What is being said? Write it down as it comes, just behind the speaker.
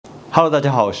Hello， 大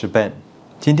家好，我是 Ben。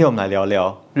今天我们来聊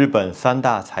聊日本三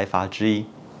大财阀之一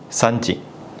三井。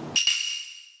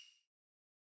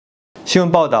新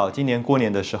闻报道，今年过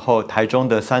年的时候，台中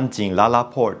的三井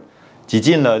LaLaport挤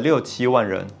进了6-7万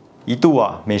人，一度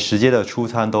美食街的出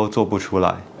餐都做不出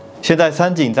来。现在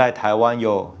三井在台湾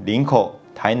有林口、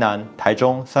台南、台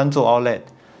中3座 Outlet，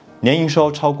 年营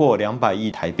收超过200亿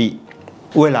台币。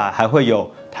未来还会有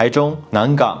台中、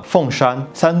南港、凤山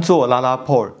3座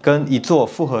LaLaport跟1座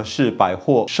复合式百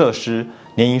货设施，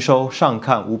年营收上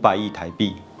看500亿台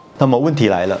币。那么问题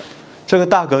来了，这个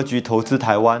大格局投资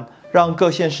台湾，让各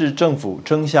县市政府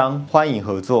争相欢迎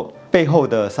合作，背后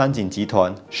的三井集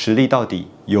团实力到底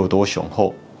有多雄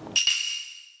厚？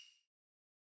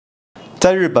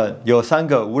在日本有3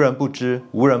个无人不知、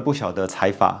无人不晓的财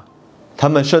阀，他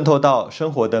们渗透到生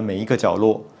活的每一个角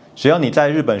落。只要你在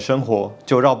日本生活，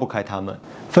就绕不开他们，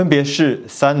分别是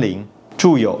三菱、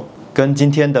住友跟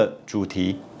今天的主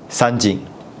题三井。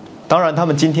当然，他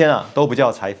们今天都不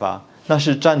叫财阀，那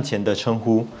是战前的称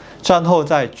呼。战后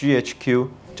在 GHQ，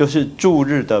 就是驻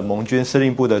日的盟军司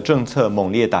令部的政策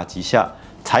猛烈打击下，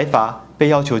财阀被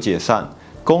要求解散，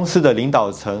公司的领导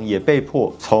层也被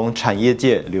迫从产业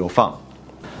界流放。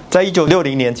在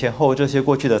1960年前后，这些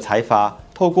过去的财阀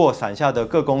透过伞下的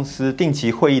各公司定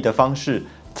期会议的方式，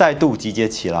再度集结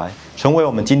起来，成为我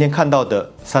们今天看到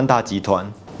的三大集团。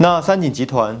那三井集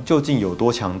团究竟有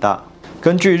多强大？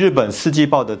根据日本四季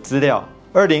报的资料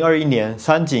，2021年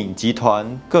三井集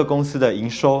团各公司的营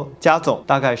收加总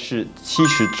大概是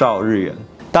70兆日元。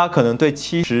大家可能对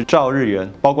70兆日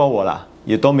元，包括我啦，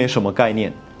也都没什么概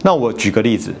念。那我举个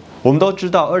例子，我们都知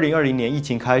道2020年疫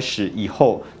情开始以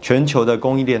后，全球的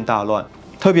供应链大乱，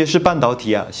特别是半导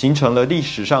体形成了历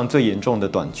史上最严重的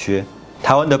短缺。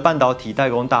台湾的半导体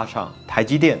代工大厂台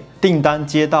积电订单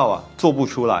接到做不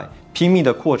出来，拼命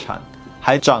的扩产，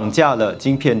还涨价了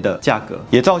晶片的价格，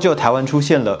也造就台湾出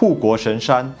现了护国神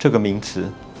山这个名词。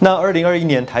那2021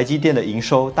年台积电的营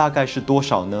收大概是多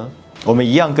少呢？我们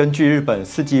一样根据日本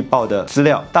四季报的资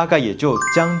料，大概也就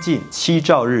将近7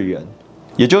兆日元。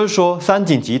也就是说，三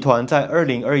井集团在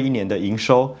2021年的营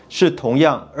收是同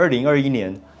样2021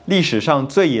年历史上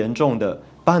最严重的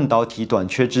半导体短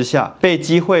缺之下，被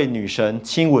机会女神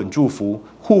亲吻祝福，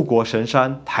护国神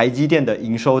山台积电的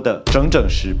营收的整整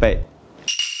10倍。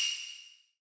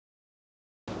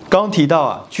刚提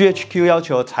到GHQ 要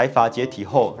求财阀解体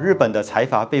后，日本的财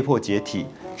阀被迫解体，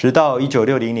直到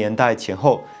1960年代前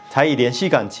后，才以联系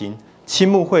感情、青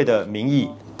木会的名义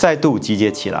再度集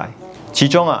结起来。其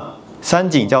中三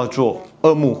井叫做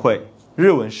二木会，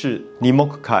日文是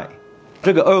Nimokukai。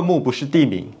这个二木不是地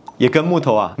名，也跟木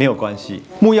头没有关系。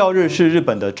木曜日是日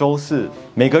本的周四，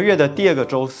每个月的第2个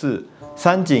周四，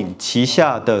三井旗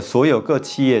下的所有各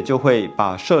企业就会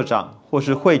把社长或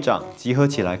是会长集合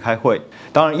起来开会。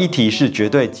当然，议题是绝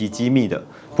对极机密的，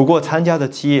不过参加的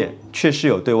企业却是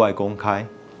有对外公开。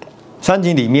三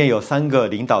井里面有3个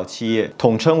领导企业，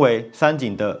统称为三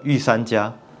井的御三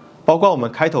家，包括我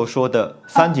们开头说的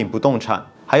三井不动产，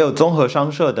还有综合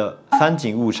商社的三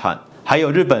井物产，还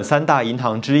有日本3大银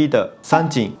行之一的三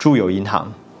井住友银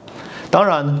行。当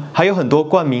然还有很多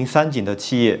冠名三井的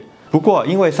企业，不过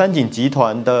因为三井集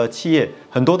团的企业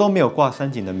很多都没有挂三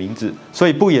井的名字，所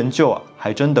以不研究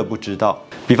还真的不知道。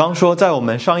比方说在我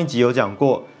们上一集有讲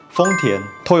过丰田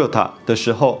Toyota 的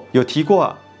时候，有提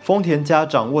过丰田家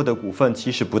掌握的股份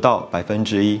其实不到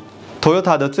1%。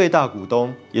Toyota 的最大股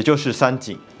东也就是三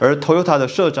井，而 Toyota 的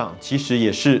社长其实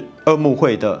也是二木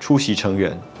会的出席成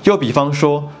员。又比方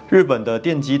说，日本的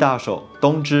电机大手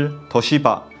东芝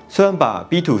Toshiba， 虽然把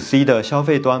B2C 的消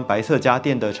费端白色家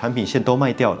电的产品线都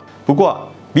卖掉了，不过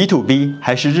B2B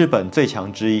还是日本最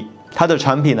强之一。它的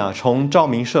产品从照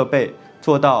明设备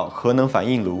做到核能反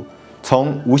应炉，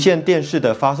从无线电视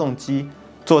的发送机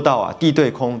做到地对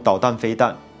空导弹飞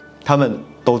弹，他们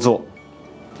都做。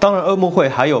当然，二木会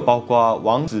还有包括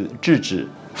王子制纸、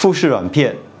富士软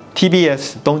片、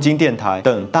TBS 东京电台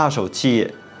等大手企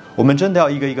业，我们真的要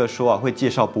一个一个说会介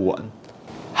绍不完。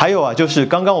还有就是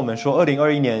刚刚我们说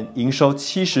2021年营收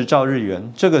70兆日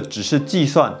元，这个只是计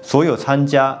算所有参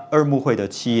加二木会的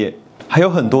企业，还有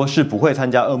很多是不会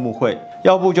参加二木会，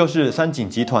要不就是三井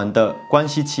集团的关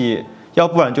系企业，要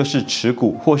不然就是持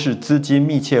股或是资金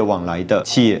密切往来的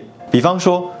企业。比方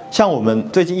说，像我们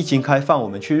最近疫情开放，我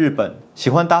们去日本喜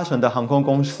欢搭乘的航空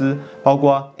公司，包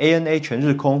括 ANA 全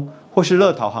日空或是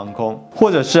乐桃航空，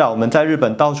或者是我们在日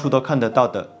本到处都看得到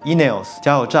的 ENEOS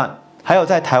加油站，还有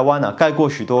在台湾盖过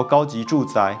许多高级住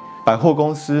宅、百货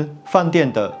公司、饭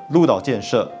店的鹿岛建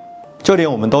设，就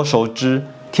连我们都熟知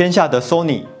天下的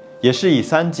Sony 也是以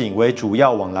三井为主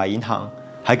要往来银行，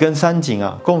还跟三井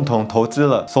共同投资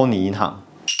了 Sony 银行。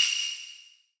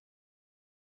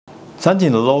三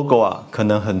井的 logo 啊，可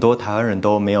能很多台湾人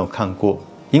都没有看过，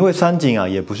因为三井啊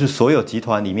也不是所有集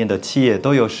团里面的企业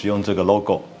都有使用这个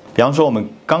logo。比方说我们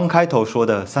刚开头说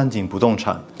的三井不动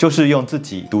产，就是用自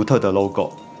己独特的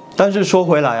logo。但是说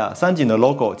回来啊，三井的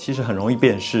logo 其实很容易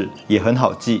辨识，也很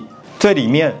好记。最里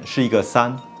面是一个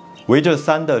三，围着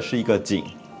三的是一个井，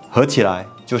合起来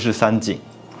就是三井。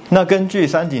那根据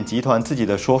三井集团自己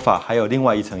的说法，还有另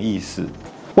外一层意思。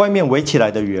外面围起来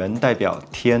的圆代表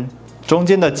天，中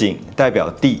间的井代表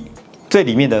地，最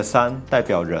里面的三代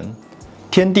表人，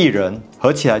天地人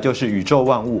合起来就是宇宙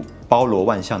万物，包罗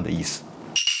万象的意思。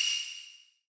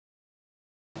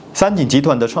三井集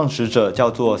团的创始者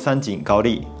叫做三井高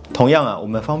利，同样啊，我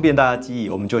们方便大家记忆，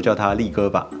我们就叫他利哥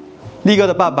吧。利哥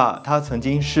的爸爸他曾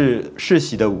经是世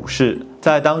袭的武士，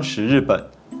在当时日本，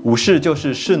武士就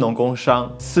是士农工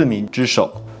商四民之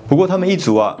首。不过他们一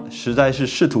族啊，实在是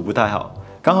仕途不太好，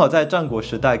刚好在战国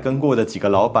时代跟过的几个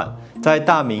老板，在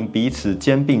大明彼此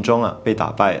兼并中啊被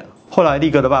打败了。后来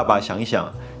利哥的爸爸想一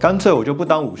想，干脆我就不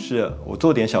当武士了，我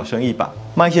做点小生意吧，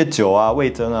卖一些酒啊、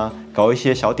味噌啊，搞一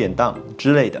些小典当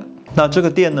之类的。那这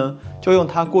个店呢，就用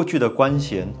他过去的官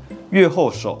衔越后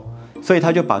手，所以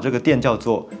他就把这个店叫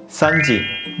做三井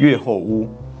越后屋。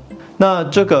那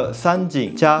这个三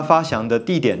井家发祥的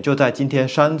地点就在今天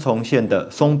山从县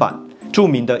的松坂，著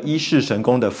名的伊势神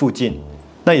宫的附近。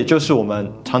那也就是我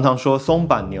们常常说松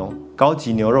阪牛，高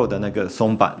级牛肉的那个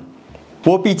松阪。不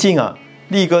过毕竟啊，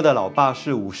利哥的老爸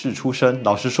是武士出身，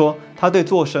老实说，他对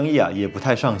做生意啊也不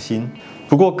太上心。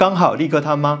不过刚好利哥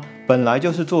他妈本来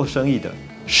就是做生意的，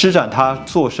施展他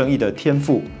做生意的天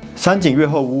赋，三井越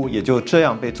后屋也就这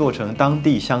样被做成当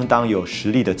地相当有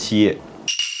实力的企业。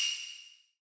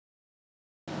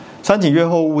三井越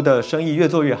后屋的生意越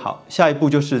做越好，下一步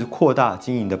就是扩大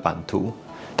经营的版图。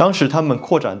当时他们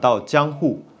扩展到江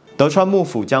户，德川幕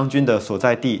府将军的所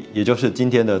在地，也就是今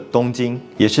天的东京，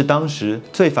也是当时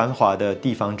最繁华的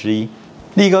地方之一。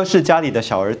利哥是家里的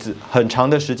小儿子，很长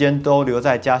的时间都留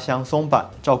在家乡松坂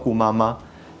照顾妈妈。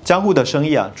江户的生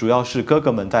意啊，主要是哥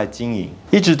哥们在经营，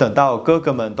一直等到哥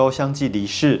哥们都相继离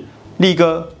世，利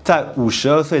哥在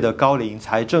52岁的高龄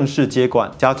才正式接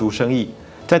管家族生意，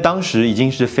在当时已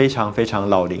经是非常非常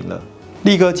老龄了。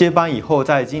利哥接班以后，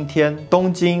在今天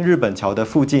东京日本桥的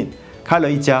附近开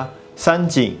了一家三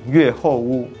井越后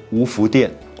屋无福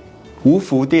店。无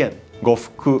福店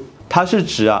 ，gofuku， 它是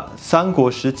指啊三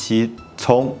国时期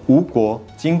从吴国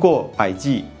经过百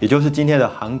济，也就是今天的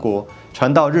韩国，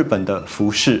传到日本的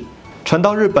服饰。传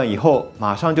到日本以后，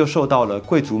马上就受到了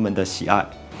贵族们的喜爱。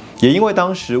也因为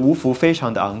当时吴服非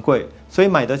常的昂贵，所以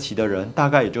买得起的人大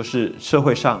概也就是社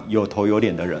会上有头有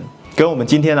脸的人，跟我们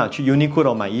今天去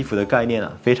Uniqlo 买衣服的概念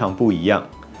非常不一样。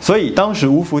所以当时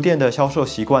吴服店的销售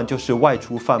习惯就是外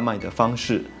出贩卖的方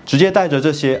式，直接带着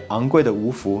这些昂贵的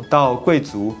吴服到贵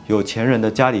族有钱人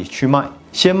的家里去卖，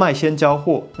先卖先交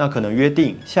货，那可能约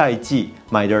定下一季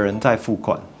买的人再付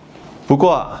款。不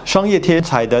过商业天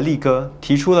才的利哥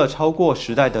提出了超过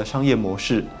时代的商业模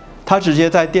式，他直接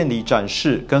在店里展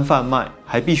示跟贩卖，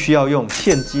还必须要用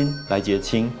现金来结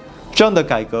清。这样的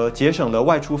改革节省了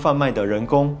外出贩卖的人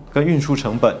工跟运输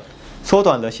成本，缩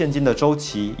短了现金的周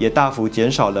期，也大幅减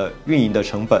少了运营的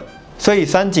成本。所以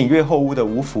三井越后屋的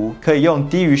吴服可以用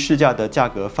低于市价的价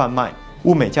格贩卖，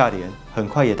物美价廉，很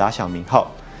快也打响名号。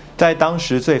在当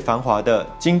时最繁华的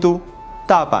京都、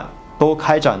大阪都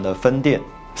开展了分店，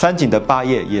三井的霸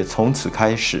业也从此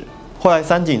开始。后来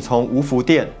三井从无服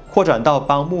店扩展到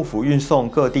帮幕府运送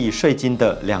各地税金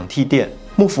的两替店。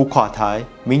幕府垮台，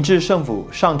明治政府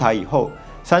上台以后，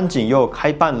三井又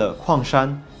开办了矿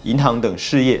山、银行等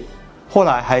事业，后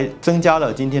来还增加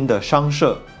了今天的商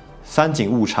社三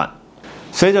井物产。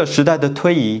随着时代的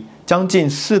推移，将近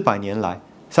400年来，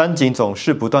三井总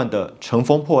是不断的乘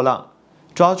风破浪，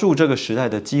抓住这个时代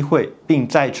的机会，并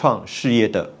再创事业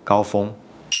的高峰。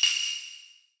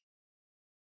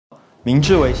明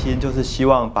治维新就是希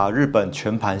望把日本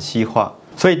全盘西化，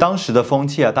所以当时的风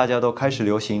气大家都开始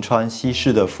流行穿西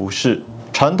式的服饰，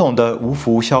传统的无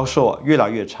服销售越来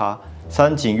越差，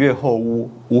三井越后屋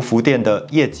无服店的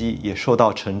业绩也受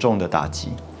到沉重的打击。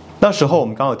那时候我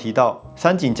们刚有提到，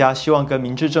三井家希望跟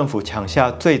明治政府抢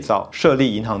下最早设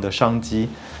立银行的商机，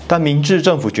但明治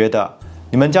政府觉得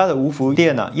你们家的无服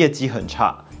店业绩很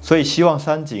差，所以希望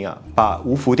三井把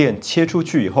无服店切出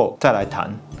去以后再来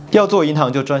谈。要做银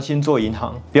行就专心做银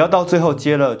行，不要到最后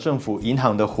接了政府银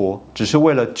行的活，只是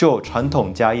为了救传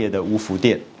统家业的无服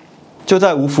店。就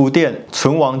在无服店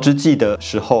存亡之际的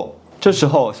时候，这时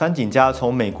候三井家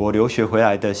从美国留学回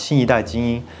来的新一代精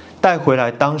英带回来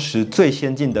当时最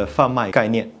先进的贩卖概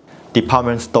念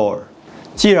Department Store。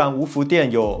既然无服店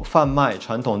有贩卖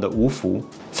传统的无服，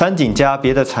三井家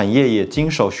别的产业也经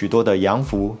手许多的洋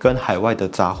服跟海外的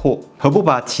杂货，何不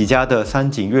把起家的三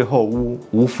井越后屋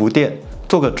无服店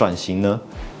做个转型呢？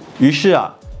于是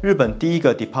日本第一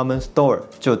个 department store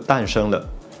就诞生了。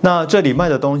那这里卖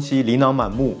的东西琳琅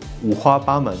满目，五花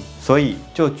八门，所以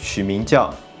就取名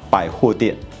叫百货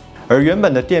店。而原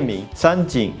本的店名三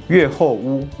井越后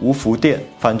屋无服店，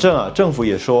反正政府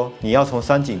也说你要从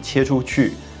三井切出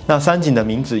去，那三井的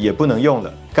名字也不能用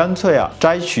了，干脆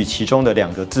摘取其中的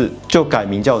2个字，就改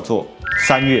名叫做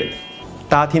三越。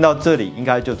大家听到这里应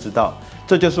该就知道，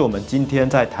这就是我们今天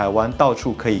在台湾到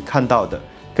处可以看到的，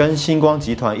跟星光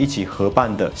集团一起合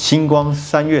办的星光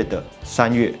三越的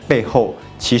三越，背后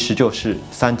其实就是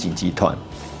三井集团。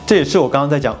这也是我刚刚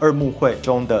在讲二木会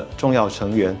中的重要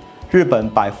成员，日本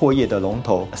百货业的龙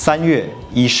头三越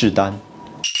伊势丹。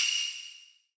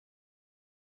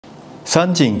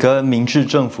三井跟明治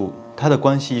政府它的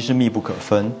关系是密不可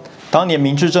分。当年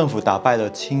明治政府打败了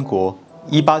清国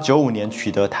，1895年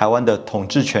取得台湾的统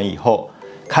治权以后，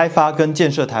开发跟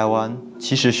建设台湾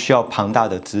其实需要庞大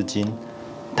的资金。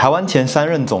台湾前3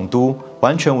任总督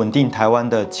完全稳定台湾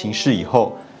的情势以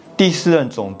后，第4任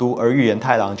总督儿玉源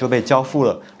太郎就被交付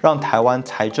了让台湾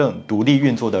财政独立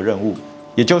运作的任务，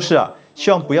也就是希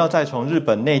望不要再从日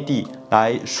本内地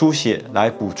来输血来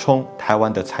补充台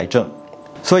湾的财政。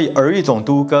所以儿玉总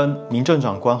督跟民政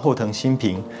长官后藤新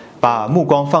平把目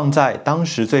光放在当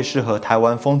时最适合台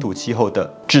湾风土气候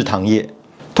的制糖业，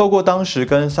透过当时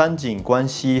跟三井关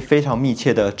系非常密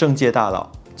切的政界大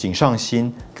佬井上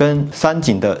新跟三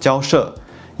井的交涉，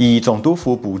以总督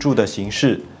府补助的形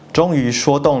式，终于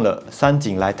说动了三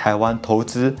井来台湾投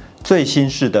资最新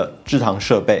式的制糖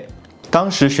设备。当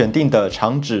时选定的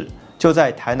厂址就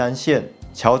在台南县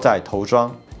桥仔头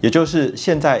庄，也就是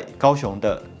现在高雄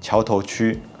的桥头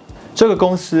区。这个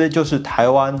公司就是台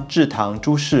湾制糖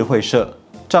株式会社，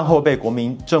战后被国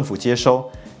民政府接收，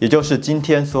也就是今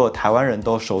天所有台湾人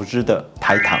都熟知的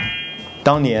台糖。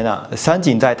当年三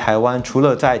井在台湾除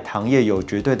了在糖业有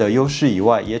绝对的优势以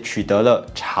外，也取得了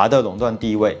茶的垄断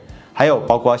地位，还有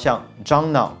包括像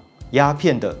樟脑、鸦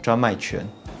片的专卖权。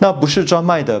那不是专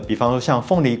卖的，比方说像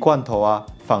凤梨罐头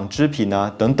纺织品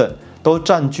等等，都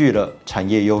占据了产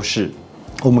业优势。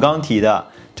我们刚刚提的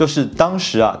就是当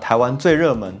时台湾最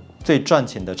热门、最赚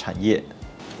钱的产业。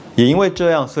也因为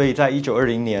这样，所以在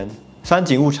1920年，三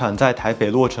井物产在台北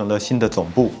落成了新的总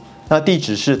部。那地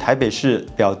址是台北市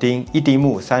表町一丁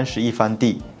目31番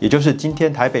地，也就是今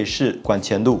天台北市馆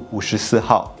前路54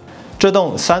号。这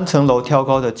栋3层楼挑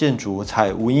高的建筑，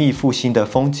采文艺复兴的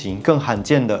风情，更罕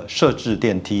见的设置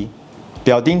电梯。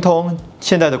表町通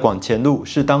现在的馆前路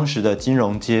是当时的金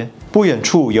融街，不远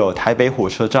处有台北火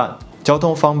车站，交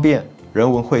通方便，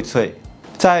人文荟萃。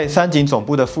在三井总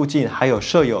部的附近，还有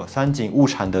设有三井物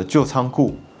产的旧仓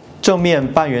库，正面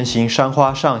半圆形山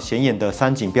花上显眼的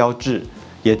三井标志，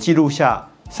也记录下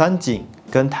三井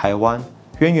跟台湾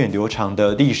源远流长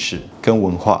的历史跟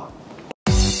文化。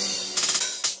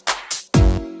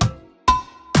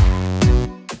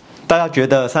大家觉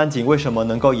得三井为什么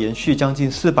能够延续将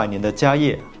近400年的家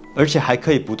业，而且还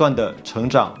可以不断的成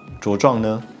长茁壮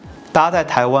呢？大家在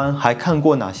台湾还看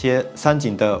过哪些三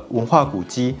井的文化古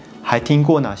迹？还听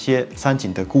过哪些三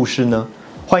井的故事呢？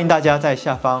欢迎大家在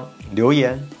下方留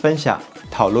言分享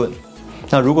讨论。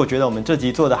那如果觉得我们这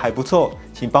集做的还不错，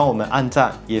请帮我们按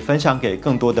赞，也分享给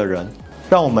更多的人，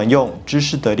让我们用知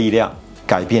识的力量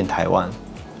改变台湾。